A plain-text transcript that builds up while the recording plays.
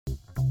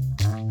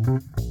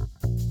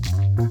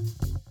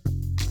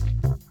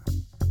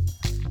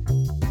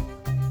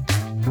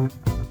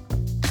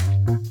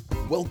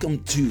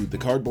Welcome to the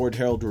Cardboard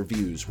Herald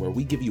Reviews, where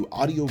we give you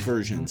audio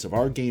versions of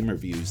our game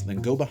reviews, then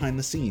go behind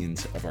the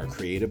scenes of our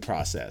creative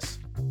process.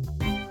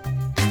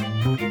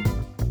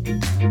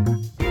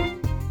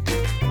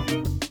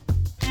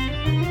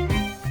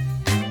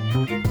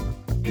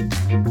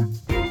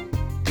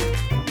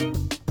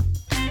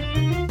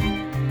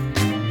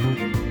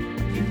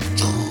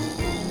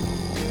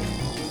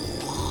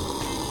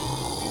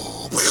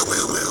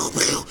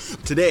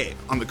 Today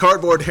on the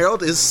Cardboard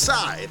Herald is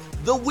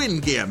Scythe, the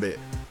Wind Gambit.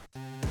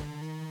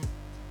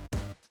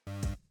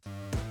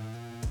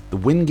 The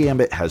Wind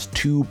Gambit has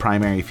two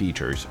primary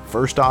features.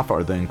 First off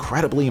are the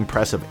incredibly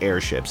impressive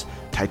airships,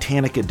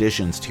 titanic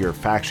additions to your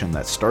faction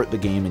that start the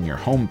game in your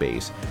home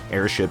base.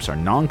 Airships are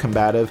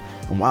non-combative,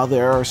 and while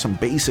there are some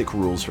basic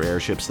rules for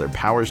airships, their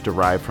powers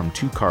derive from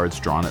two cards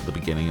drawn at the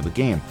beginning of the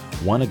game,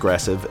 one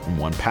aggressive and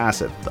one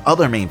passive. The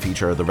other main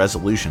feature are the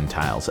resolution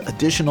tiles,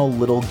 additional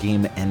little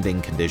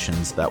game-ending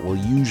conditions that will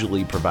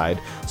usually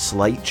provide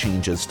slight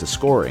changes to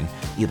scoring,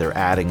 either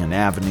adding an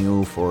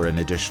avenue for an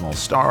additional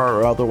star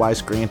or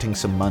otherwise granting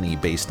some money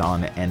based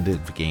on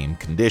end-of-game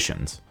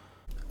conditions.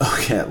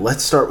 Okay,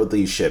 let's start with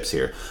these ships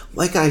here.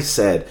 Like I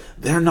said,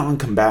 they're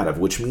non-combative,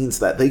 which means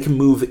that they can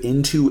move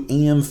into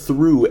and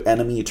through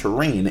enemy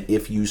terrain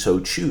if you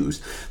so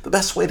choose. The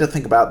best way to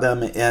think about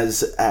them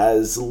is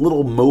as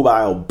little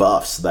mobile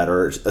buffs that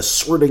are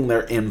asserting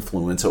their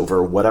influence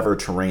over whatever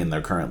terrain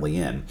they're currently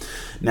in.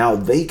 Now,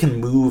 they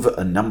can move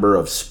a number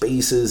of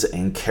spaces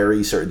and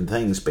carry certain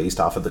things based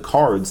off of the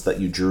cards that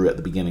you drew at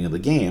the beginning of the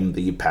game,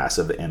 the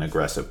passive and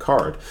aggressive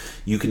card.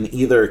 You can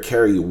either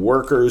carry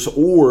workers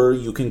or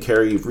you can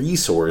carry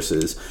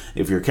resources.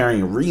 If you're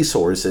carrying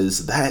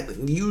resources,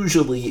 that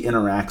usually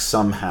interacts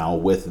somehow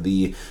with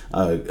the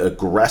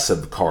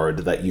aggressive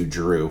card that you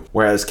drew,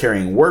 whereas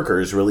carrying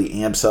workers really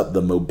amps up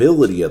the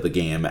mobility of the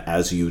game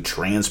as you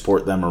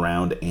transport them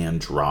around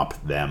and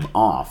drop them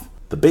off.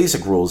 The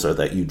basic rules are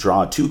that you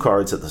draw two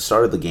cards at the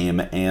start of the game,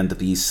 and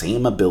the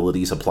same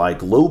abilities apply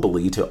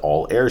globally to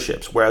all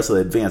airships, whereas the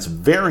advanced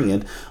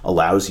variant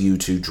allows you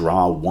to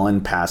draw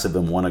one passive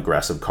and one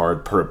aggressive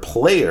card per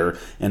player,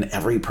 and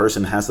every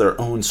person has their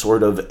own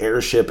sort of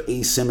airship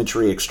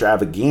asymmetry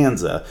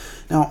extravaganza.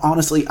 Now,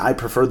 honestly, I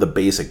prefer the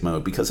basic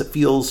mode because it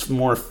feels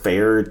more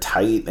fair,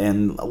 tight,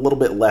 and a little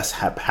bit less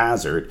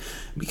haphazard,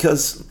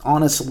 because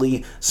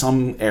honestly,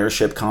 some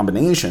airship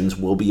combinations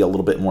will be a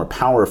little bit more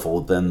powerful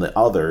than the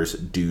others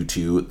due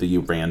to the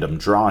random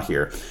draw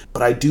here.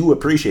 But I do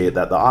appreciate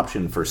that the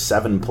option for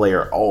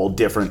 7-player all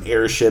different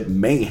airship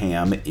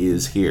mayhem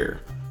is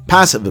here.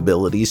 Passive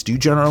abilities do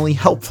generally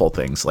helpful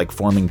things like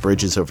forming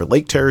bridges over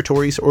lake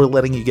territories or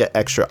letting you get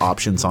extra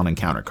options on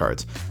encounter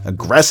cards.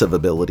 Aggressive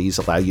abilities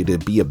allow you to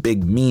be a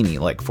big meanie,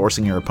 like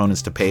forcing your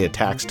opponents to pay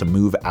attacks to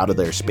move out of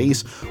their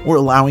space or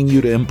allowing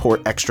you to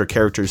import extra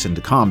characters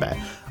into combat.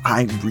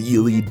 I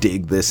really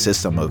dig this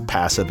system of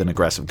passive and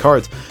aggressive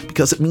cards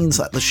because it means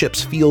that the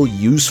ships feel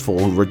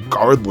useful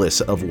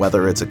regardless of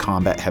whether it's a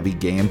combat-heavy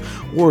game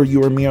or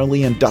you are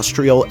merely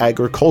industrial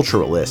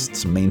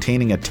agriculturalists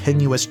maintaining a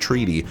tenuous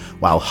treaty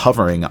while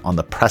hovering on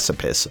the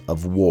precipice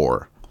of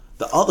war.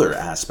 The other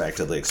aspect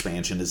of the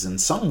expansion is in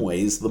some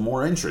ways the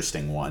more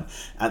interesting one.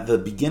 At the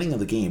beginning of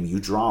the game, you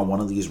draw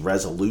one of these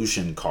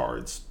resolution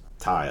cards,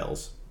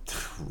 tiles,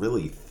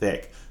 really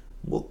thick.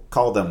 We'll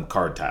call them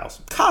card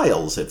tiles.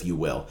 Tiles, if you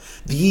will.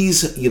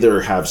 These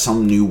either have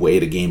some new way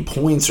to gain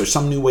points or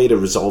some new way to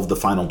resolve the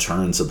final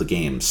turns of the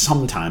game,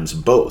 sometimes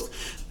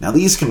both. Now,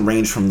 these can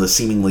range from the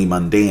seemingly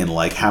mundane,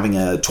 like having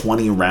a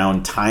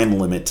 20-round time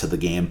limit to the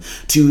game,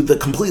 to the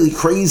completely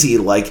crazy,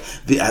 like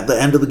at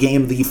the end of the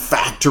game, the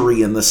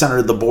factory in the center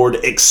of the board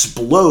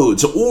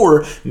explodes,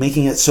 or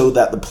making it so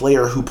that the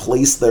player who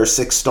placed their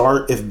 6th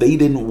star, if they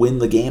didn't win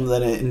the game,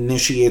 then it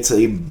initiates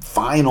a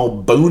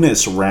final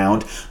bonus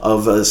round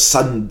of a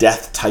sudden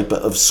death type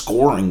of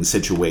scoring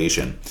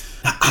situation.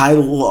 I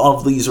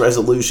love these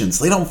resolutions.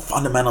 They don't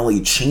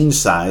fundamentally change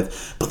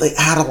Scythe, but they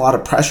add a lot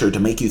of pressure to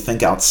make you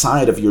think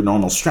outside of your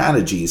normal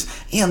strategies,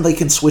 and they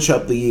can switch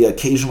up the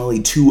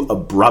occasionally too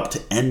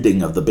abrupt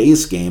ending of the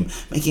base game,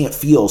 making it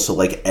feel so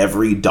like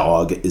every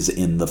dog is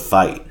in the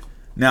fight.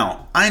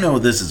 Now, I know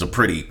this is a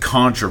pretty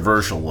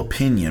controversial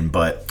opinion,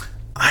 but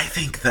I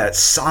think that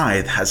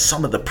Scythe has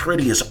some of the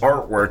prettiest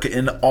artwork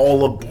in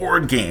all of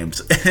board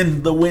games,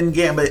 and the Wind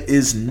Gambit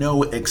is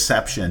no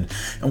exception.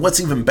 And what's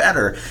even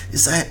better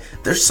is that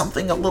there's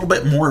something a little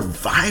bit more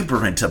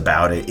vibrant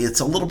about it. It's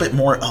a little bit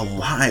more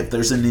alive.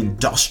 There's an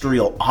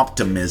industrial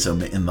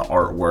optimism in the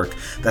artwork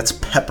that's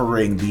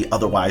peppering the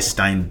otherwise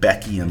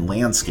Steinbeckian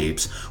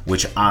landscapes,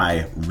 which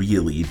I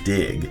really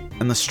dig.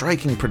 And the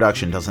striking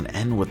production doesn't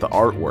end with the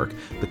artwork.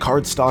 The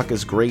cardstock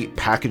is great,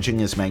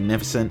 packaging is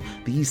magnificent,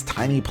 these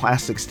tiny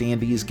plastic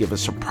standees give a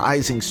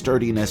surprising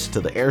sturdiness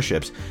to the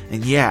airships,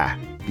 and yeah,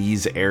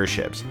 these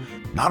airships.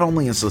 Not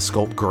only is the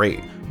sculpt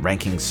great,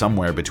 ranking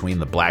somewhere between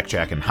the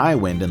Blackjack and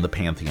Highwind in the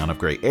pantheon of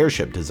great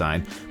airship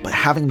design, but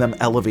having them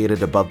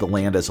elevated above the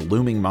land as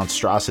looming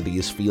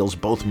monstrosities feels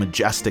both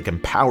majestic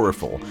and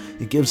powerful.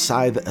 It gives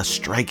Scythe a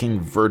striking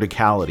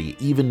verticality,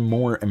 even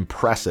more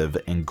impressive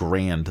and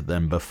grand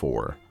than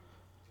before.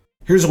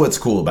 Here's what's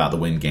cool about the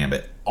Wind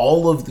Gambit.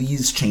 All of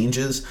these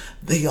changes,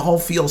 they all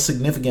feel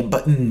significant,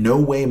 but in no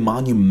way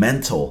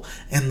monumental.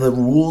 And the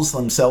rules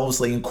themselves,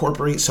 they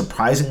incorporate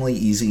surprisingly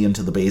easy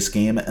into the base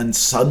game, and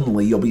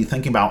suddenly you'll be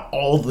thinking about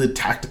all the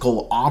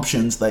tactical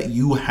options that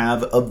you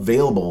have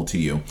available to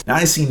you. Now,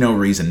 I see no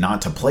reason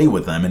not to play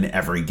with them in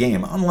every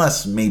game,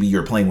 unless maybe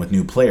you're playing with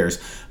new players.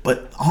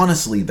 But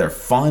honestly, they're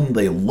fun,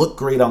 they look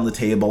great on the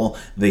table,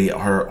 they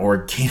are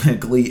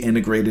organically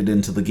integrated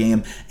into the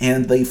game,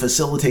 and they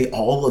facilitate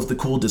all of the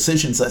cool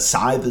decisions that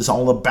Scythe is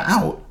all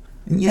about.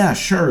 And yeah,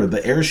 sure,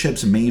 the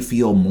airships may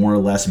feel more or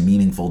less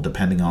meaningful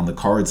depending on the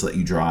cards that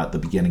you draw at the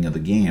beginning of the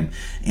game,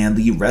 and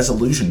the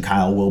resolution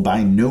tile will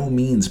by no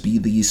means be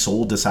the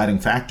sole deciding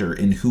factor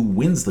in who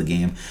wins the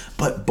game,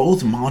 but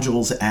both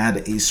modules add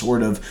a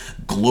sort of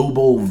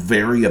global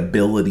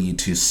variability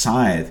to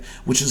Scythe,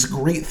 which is a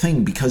great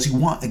thing because you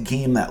want a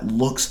game that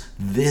looks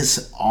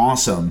this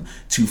awesome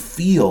to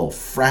feel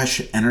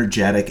fresh,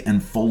 energetic,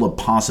 and full of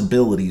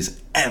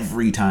possibilities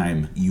every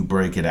time you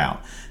break it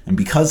out. And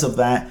because of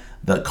that,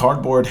 the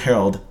Cardboard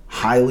Herald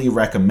highly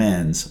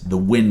recommends the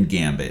Wind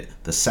Gambit,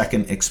 the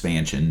second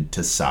expansion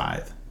to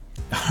Scythe.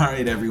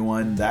 Alright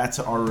everyone, that's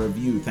our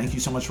review. Thank you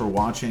so much for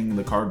watching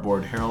the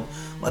Cardboard Herald.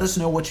 Let us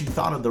know what you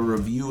thought of the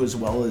review as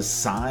well as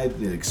Scythe,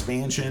 the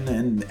expansion,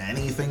 and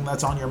anything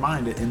that's on your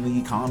mind in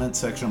the comment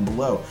section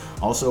below.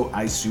 Also,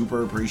 I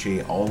super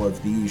appreciate all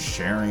of the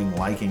sharing,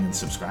 liking, and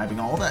subscribing.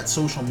 All that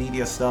social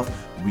media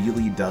stuff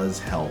really does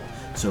help.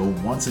 So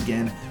once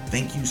again,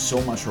 thank you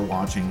so much for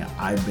watching.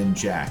 I've been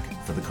Jack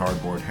for the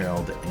Cardboard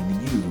Herald,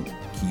 and you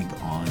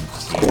keep on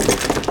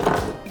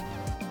gaming.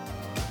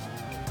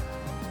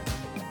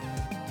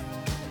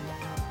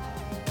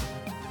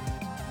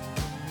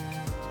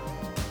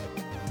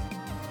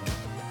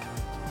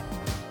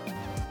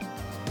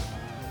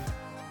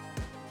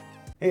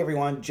 Hey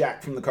everyone,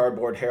 Jack from the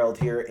Cardboard Herald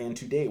here, and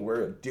today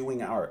we're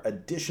doing our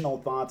additional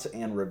thoughts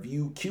and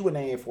review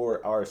Q&A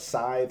for our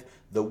Scythe,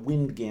 the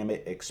Wind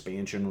Gambit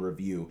expansion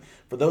review.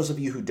 For those of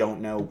you who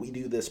don't know, we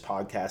do this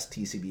podcast,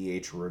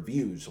 TCBH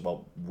Reviews.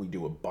 Well, we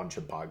do a bunch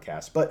of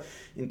podcasts, but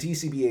in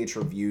TCBH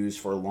Reviews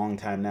for a long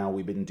time now,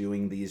 we've been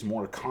doing these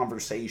more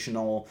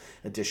conversational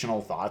additional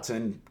thoughts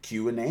and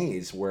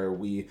Q&As where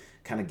we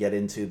kind of get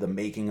into the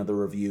making of the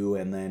review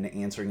and then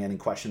answering any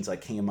questions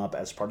that came up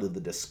as part of the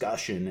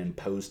discussion and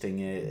posting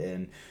it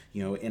and,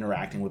 you know,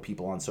 interacting with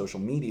people on social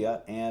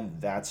media.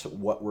 And that's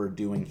what we're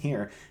doing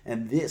here.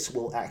 And this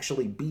will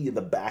actually be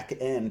the back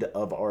end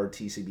of our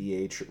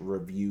TCBH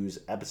Reviews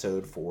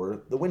episode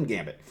for the Wind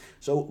Gambit.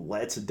 So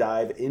let's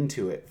dive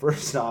into it.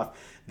 First off,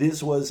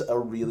 this was a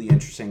really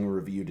interesting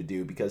review to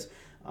do because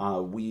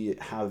we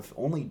have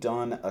only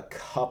done a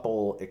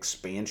couple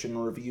expansion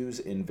reviews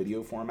in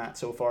video format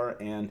so far,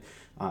 and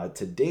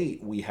to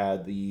date we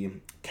had the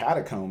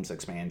Catacombs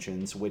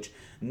expansions, which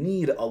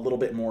need a little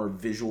bit more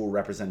visual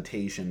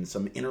representation,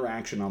 some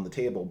interaction on the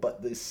table,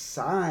 but the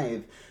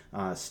Scythe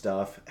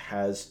stuff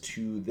has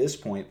to this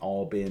point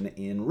all been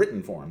in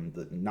written form,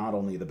 not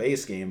only the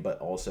base game but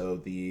also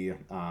the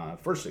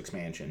first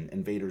expansion,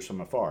 Invaders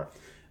from Afar.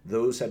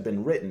 Those have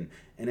been written,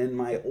 and in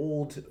my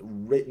old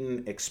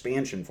written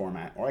expansion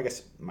format, or I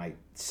guess my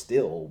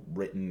still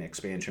written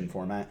expansion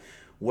format,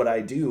 what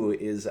I do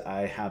is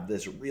I have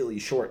this really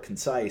short,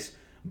 concise,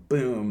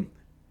 boom,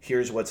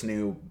 here's what's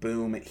new,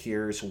 boom,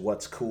 here's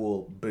what's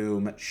cool,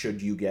 boom, should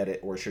you get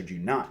it or should you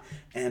not?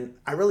 And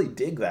I really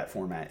dig that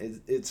format.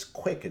 It's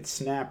quick, it's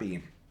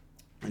snappy,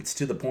 it's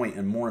to the point,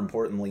 and more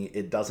importantly,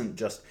 it doesn't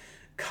just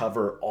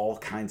cover all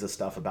kinds of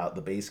stuff about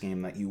the base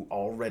game that you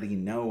already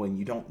know, and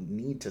you don't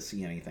need to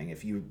see anything.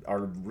 If you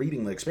are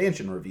reading the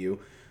expansion review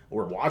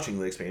or watching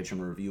the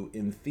expansion review,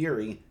 in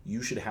theory,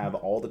 you should have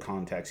all the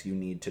context you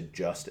need to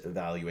just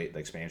evaluate the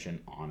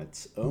expansion on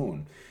its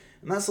own.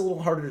 And that's a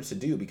little harder to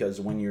do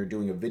because when you're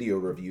doing a video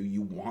review,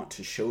 you want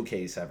to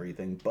showcase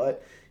everything,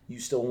 but you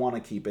still want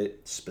to keep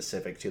it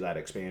specific to that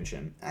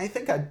expansion. I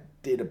think I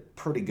did a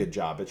pretty good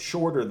job. It's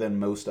shorter than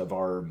most of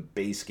our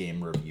base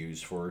game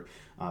reviews for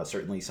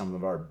certainly some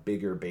of our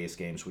bigger base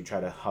games. We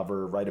try to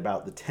hover right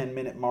about the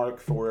 10-minute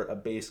mark for a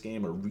base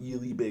game. A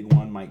really big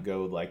one might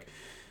go like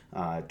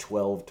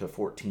 12 to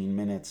 14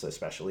 minutes,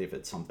 especially if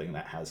it's something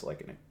that has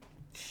like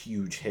a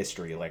huge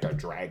history like our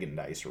Dragon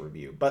Dice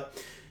review.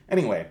 But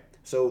anyway,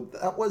 so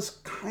that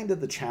was kind of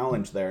the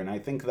challenge there, and I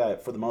think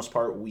that for the most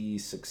part we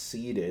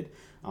succeeded.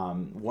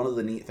 One of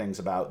the neat things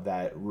about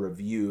that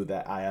review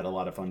that I had a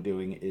lot of fun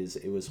doing is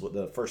it was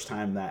the first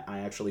time that I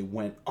actually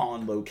went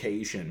on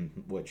location,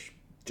 which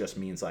just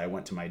means I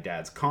went to my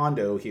dad's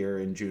condo here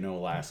in Juneau,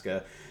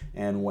 Alaska,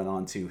 and went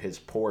onto his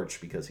porch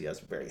because he has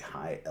a very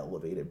high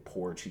elevated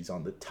porch. He's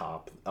on the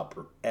top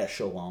upper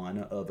echelon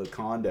of a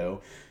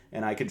condo,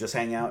 and I could just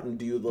hang out and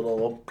do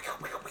little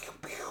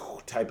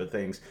type of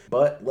things.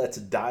 But let's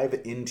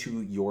dive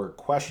into your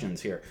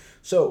questions here.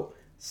 So,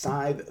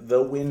 Scythe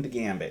the Wind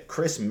Gambit,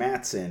 Chris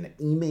Matson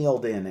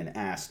emailed in and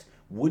asked,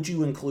 would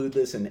you include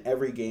this in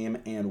every game,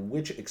 and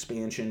which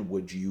expansion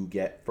would you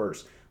get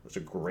first? Those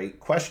are great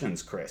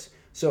questions, Chris.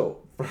 So,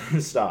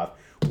 first off,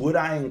 would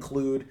I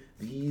include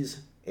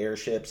these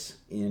airships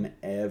in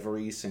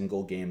every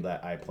single game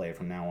that I play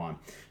from now on?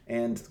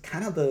 And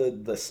kind of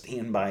the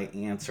standby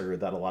answer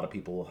that a lot of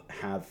people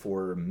have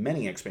for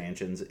many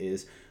expansions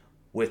is,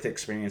 with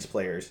experienced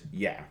players,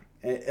 yeah.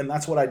 And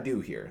that's what I do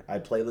here. I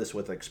play this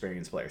with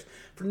experienced players.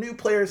 For new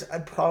players,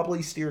 I'd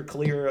probably steer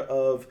clear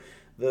of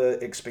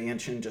the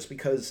expansion just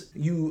because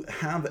you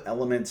have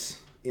elements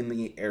in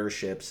the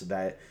airships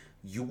that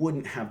you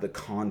wouldn't have the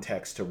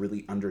context to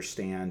really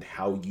understand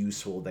how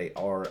useful they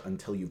are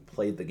until you've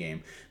played the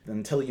game,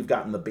 until you've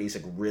gotten the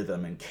basic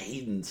rhythm and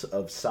cadence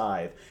of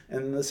Scythe.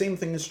 And the same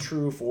thing is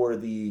true for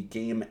the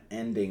game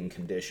ending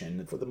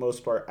condition. For the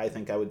most part, I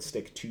think I would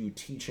stick to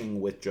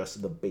teaching with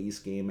just the base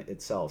game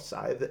itself.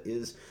 Scythe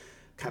is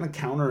kind of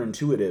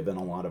counterintuitive in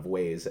a lot of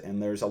ways,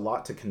 and there's a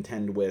lot to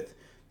contend with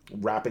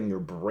wrapping your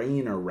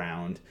brain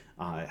around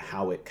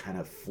how it kind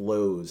of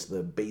flows.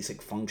 The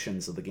basic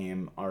functions of the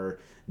game are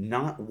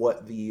not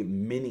what the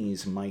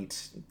minis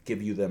might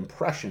give you the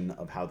impression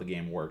of how the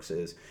game works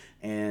is.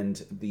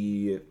 And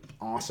the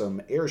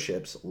awesome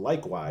airships,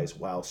 likewise,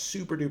 while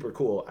super duper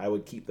cool, I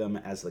would keep them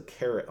as the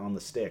carrot on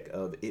the stick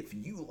of, if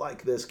you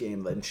like this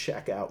game, then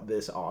check out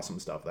this awesome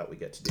stuff that we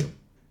get to do.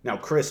 Now,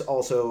 Chris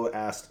also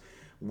asked,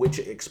 which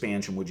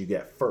expansion would you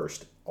get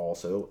first?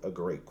 Also a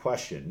great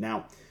question.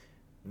 Now,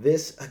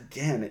 this,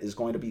 again, is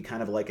going to be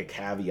kind of like a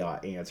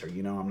caveat answer.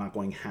 You know, I'm not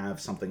going to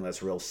have something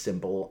that's real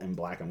simple and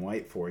black and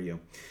white for you.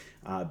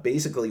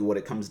 Basically, what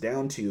it comes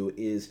down to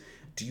is,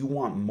 do you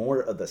want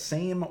more of the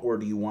same, or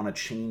do you want to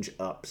change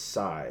up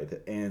Scythe?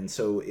 And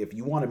so if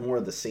you wanted more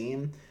of the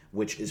same,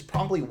 which is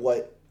probably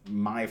what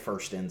my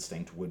first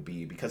instinct would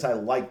be, because I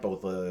like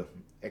both the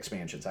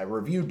expansions. I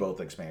reviewed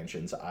both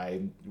expansions.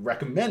 I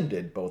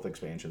recommended both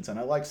expansions, and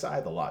I like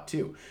Scythe a lot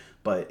too.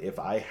 But if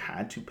I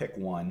had to pick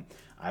one,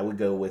 I would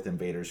go with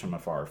Invaders from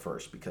Afar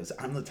first, because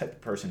I'm the type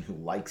of person who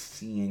likes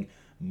seeing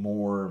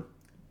more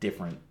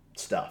different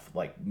stuff,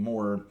 like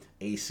more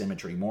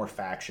asymmetry, more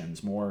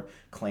factions, more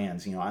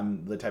clans. You know,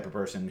 I'm the type of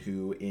person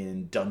who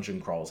in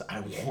dungeon crawls,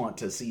 I want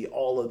to see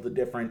all of the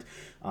different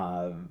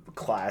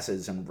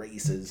classes and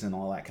races and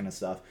all that kind of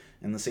stuff.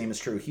 And the same is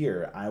true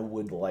here. I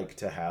would like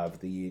to have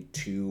the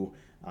two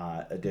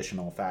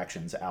additional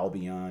factions,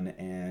 Albion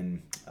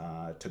and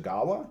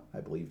Togawa.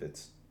 I believe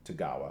it's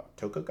Tokugawa?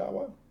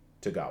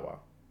 Togawa.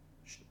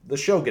 The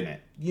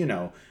Shogunate, you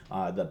know,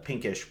 the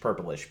pinkish,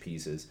 purplish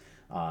pieces.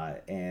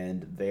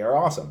 And they are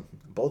awesome.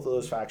 Both of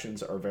those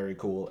factions are very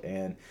cool,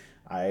 and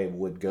I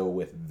would go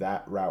with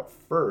that route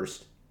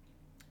first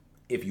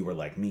if you were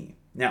like me.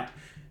 Now,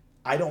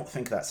 I don't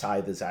think that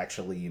Scythe is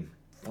actually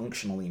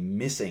functionally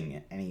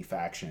missing any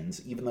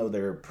factions, even though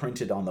they're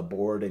printed on the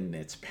board and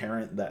it's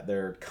apparent that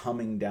they're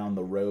coming down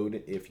the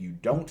road. If you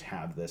don't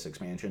have this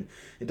expansion,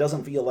 it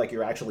doesn't feel like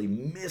you're actually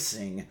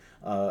missing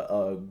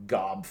a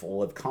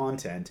gobful of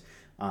content.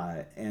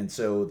 And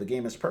so the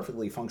game is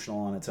perfectly functional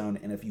on its own.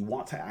 And if you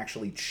want to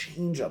actually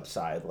change up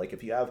Scythe, like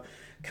if you have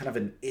kind of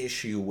an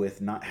issue with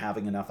not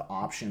having enough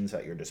options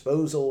at your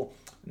disposal,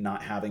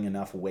 not having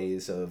enough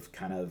ways of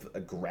kind of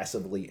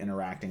aggressively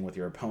interacting with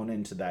your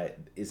opponent that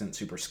isn't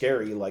super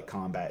scary like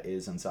combat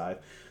is in Scythe,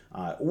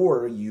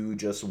 or you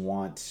just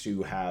want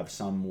to have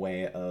some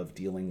way of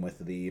dealing with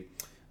the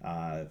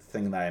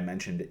thing that I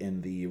mentioned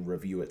in the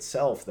review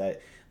itself,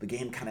 that the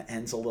game kind of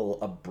ends a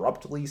little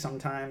abruptly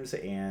sometimes,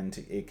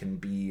 and it can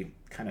be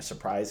kind of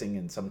surprising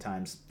and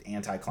sometimes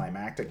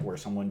anticlimactic, where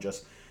someone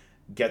just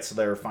gets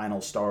their final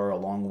star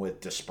along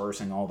with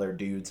dispersing all their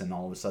dudes, and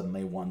all of a sudden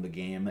they won the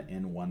game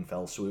in one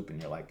fell swoop,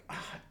 and you're like,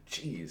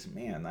 geez,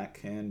 man, that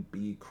can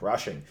be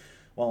crushing.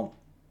 Well,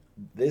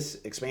 this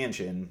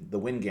expansion, the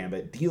Wind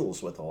Gambit,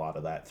 deals with a lot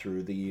of that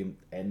through the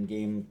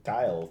endgame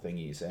tile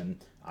thingies,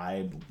 and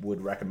I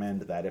would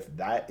recommend that if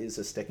that is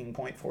a sticking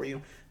point for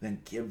you,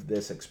 then give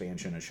this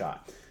expansion a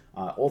shot.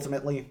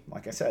 Ultimately,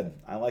 like I said,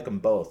 I like them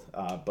both,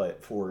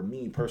 but for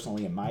me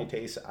personally, in my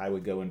taste, I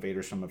would go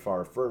Invaders from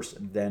Afar first,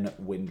 then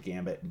Wind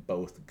Gambit,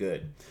 both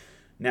good.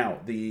 Now,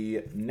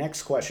 the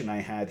next question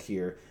I had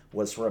here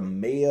was from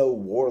Mayo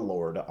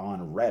Warlord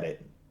on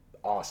Reddit.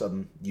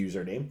 Awesome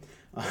username.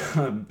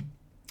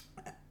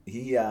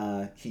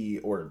 He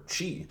or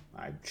she,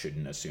 I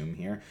shouldn't assume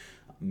here,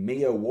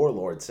 Mayo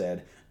Warlord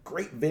said,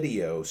 great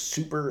video,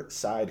 super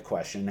side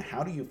question.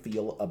 How do you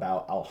feel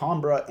about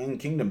Alhambra and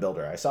Kingdom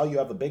Builder? I saw you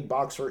have a big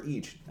box for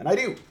each. And I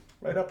do,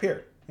 right up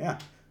here. Yeah.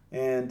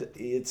 And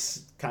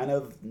it's kind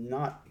of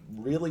not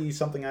really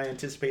something I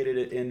anticipated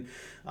it in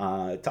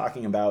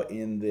talking about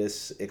in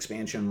this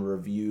expansion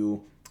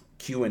review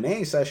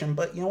Q&A session,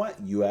 but you know what?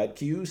 You had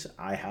Q's,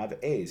 I have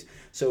A's.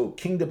 So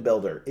Kingdom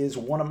Builder is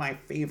one of my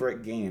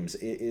favorite games.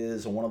 It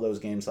is one of those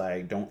games that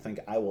I don't think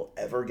I will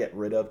ever get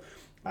rid of.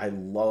 I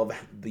love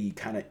the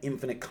kind of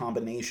infinite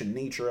combination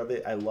nature of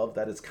it. I love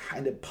that it's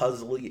kind of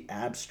puzzly,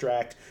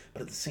 abstract,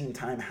 but at the same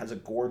time has a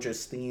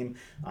gorgeous theme.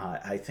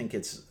 I think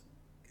it's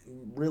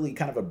really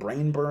kind of a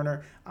brain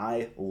burner.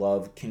 I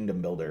love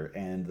Kingdom Builder,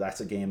 and that's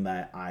a game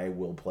that I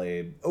will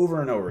play over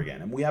and over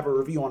again. And we have a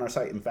review on our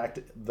site. In fact,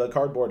 the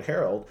Cardboard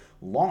Herald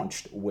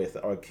launched with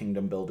a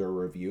Kingdom Builder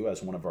review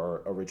as one of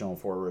our original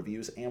 4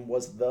 reviews, and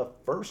was the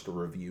first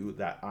review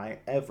that I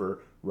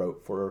ever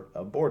wrote for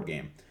a board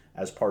game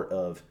as part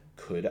of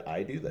Could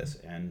I Do This?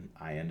 And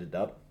I ended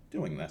up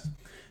doing this.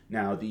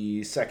 Now,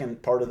 the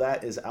second part of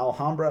that is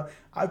Alhambra.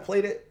 I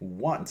played it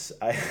once.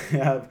 I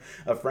have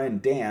a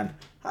friend, Dan.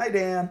 Hi,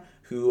 Dan,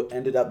 who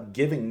ended up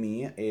giving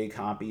me a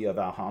copy of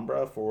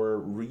Alhambra for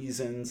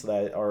reasons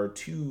that are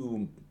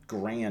too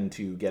grand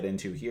to get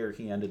into here.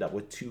 He ended up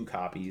with 2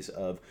 copies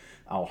of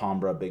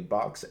Alhambra Big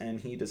Box, and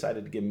he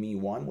decided to give me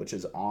one, which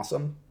is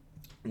awesome.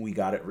 We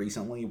got it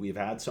recently. We've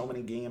had so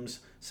many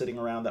games sitting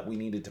around that we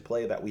needed to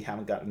play that we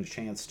haven't gotten a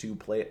chance to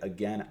play it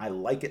again. I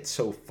like it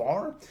so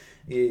far.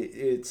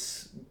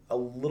 It's a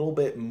little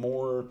bit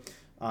more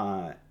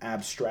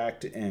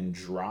abstract and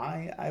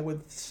dry, I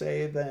would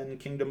say, than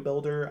Kingdom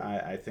Builder.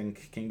 I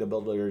think Kingdom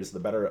Builder is the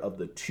better of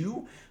the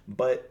 2,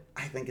 but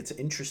I think it's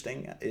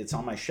interesting. It's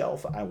on my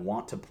shelf. I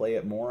want to play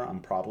it more. I'm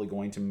probably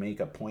going to make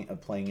a point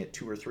of playing it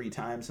 2 or 3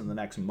 times in the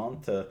next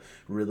month to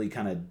really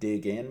kind of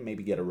dig in,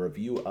 maybe get a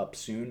review up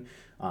soon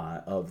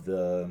of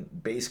the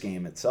base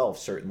game itself,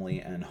 certainly,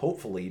 and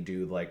hopefully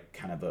do like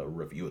kind of a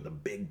review of the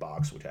big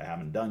box, which I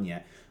haven't done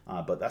yet.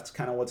 But that's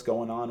kind of what's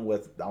going on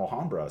with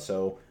Alhambra.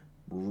 So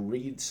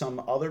read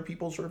some other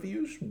people's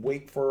reviews,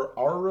 wait for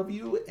our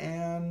review,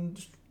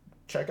 and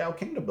check out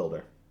Kingdom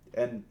Builder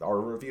and our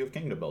review of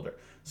Kingdom Builder.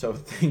 So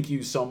thank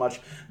you so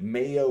much,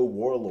 Mayo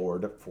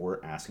Warlord,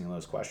 for asking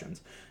those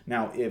questions.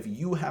 Now, if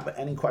you have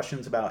any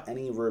questions about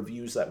any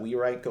reviews that we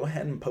write, go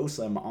ahead and post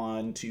them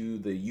onto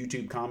the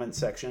YouTube comment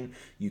section.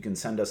 You can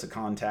send us a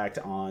contact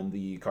on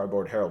the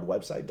Cardboard Herald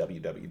website,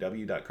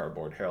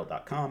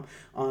 www.cardboardherald.com,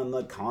 on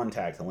the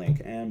contact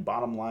link. And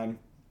bottom line,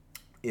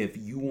 if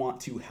you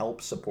want to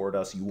help support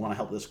us, you want to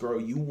help this grow,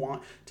 you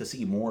want to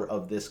see more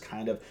of this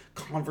kind of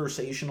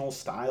conversational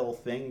style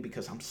thing,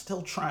 because I'm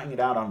still trying it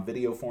out on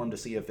video form to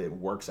see if it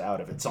works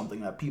out, if it's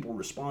something that people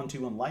respond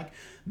to and like,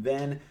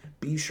 then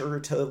be sure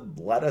to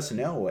let us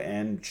know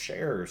and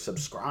share,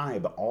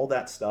 subscribe. All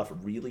that stuff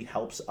really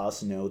helps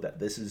us know that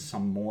this is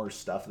some more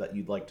stuff that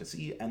you'd like to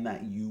see and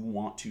that you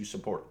want to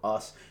support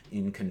us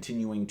in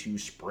continuing to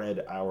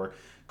spread our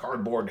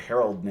Cardboard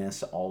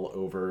Heraldness all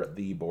over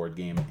the board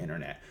game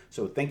internet.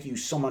 So thank you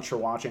so much for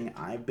watching.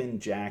 I've been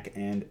Jack,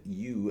 and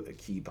you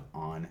keep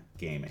on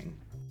gaming.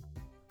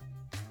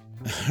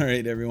 All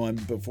right, everyone.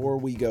 Before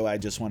we go, I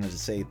just wanted to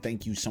say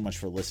thank you so much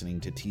for listening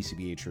to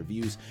TCBH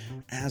Reviews.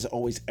 As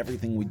always,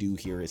 everything we do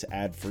here is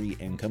ad-free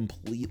and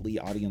completely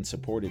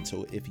audience-supported,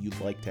 so if you'd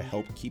like to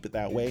help keep it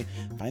that way,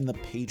 find the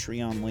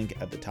Patreon link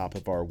at the top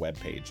of our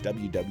webpage,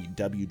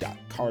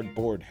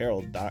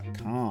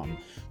 www.cardboardherald.com.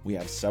 We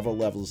have several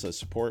levels of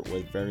support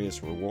with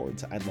various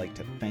rewards. I'd like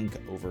to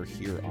thank over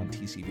here on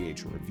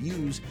TCBH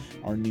Reviews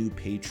our new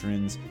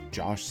patrons,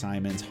 Josh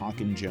Simons,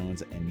 Hawken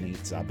Jones, and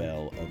Nate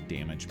Zabel of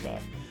Damage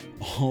Buff.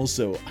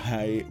 Also,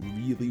 I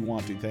really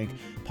want to thank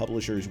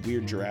publishers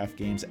Weird Giraffe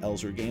Games,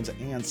 Elzer Games,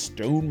 and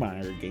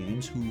Stonemaier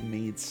Games, who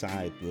made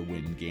Scythe the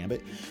Wind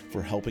Gambit,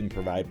 for helping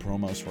provide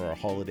promos for our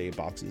holiday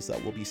boxes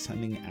that we'll be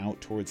sending out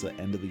towards the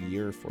end of the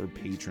year for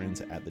patrons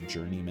at the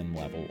Journeyman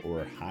level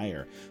or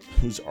higher.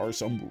 Those are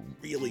some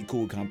really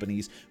cool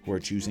companies who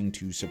are choosing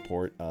to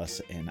support us,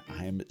 and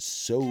I'm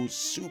so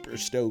super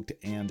stoked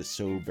and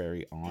so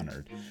very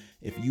honored.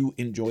 If you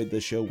enjoyed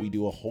this show, we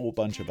do a whole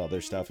bunch of other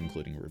stuff,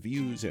 including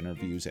reviews,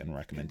 interviews, and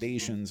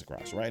recommendations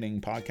across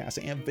writing,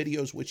 podcasts, and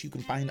videos, which you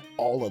can find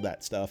all of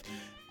that stuff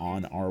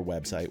on our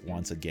website,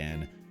 once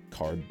again,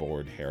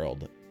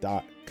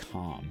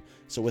 cardboardherald.com.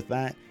 So with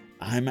that,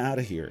 I'm out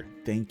of here.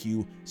 Thank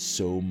you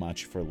so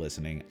much for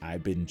listening.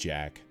 I've been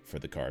Jack for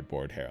the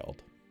Cardboard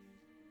Herald.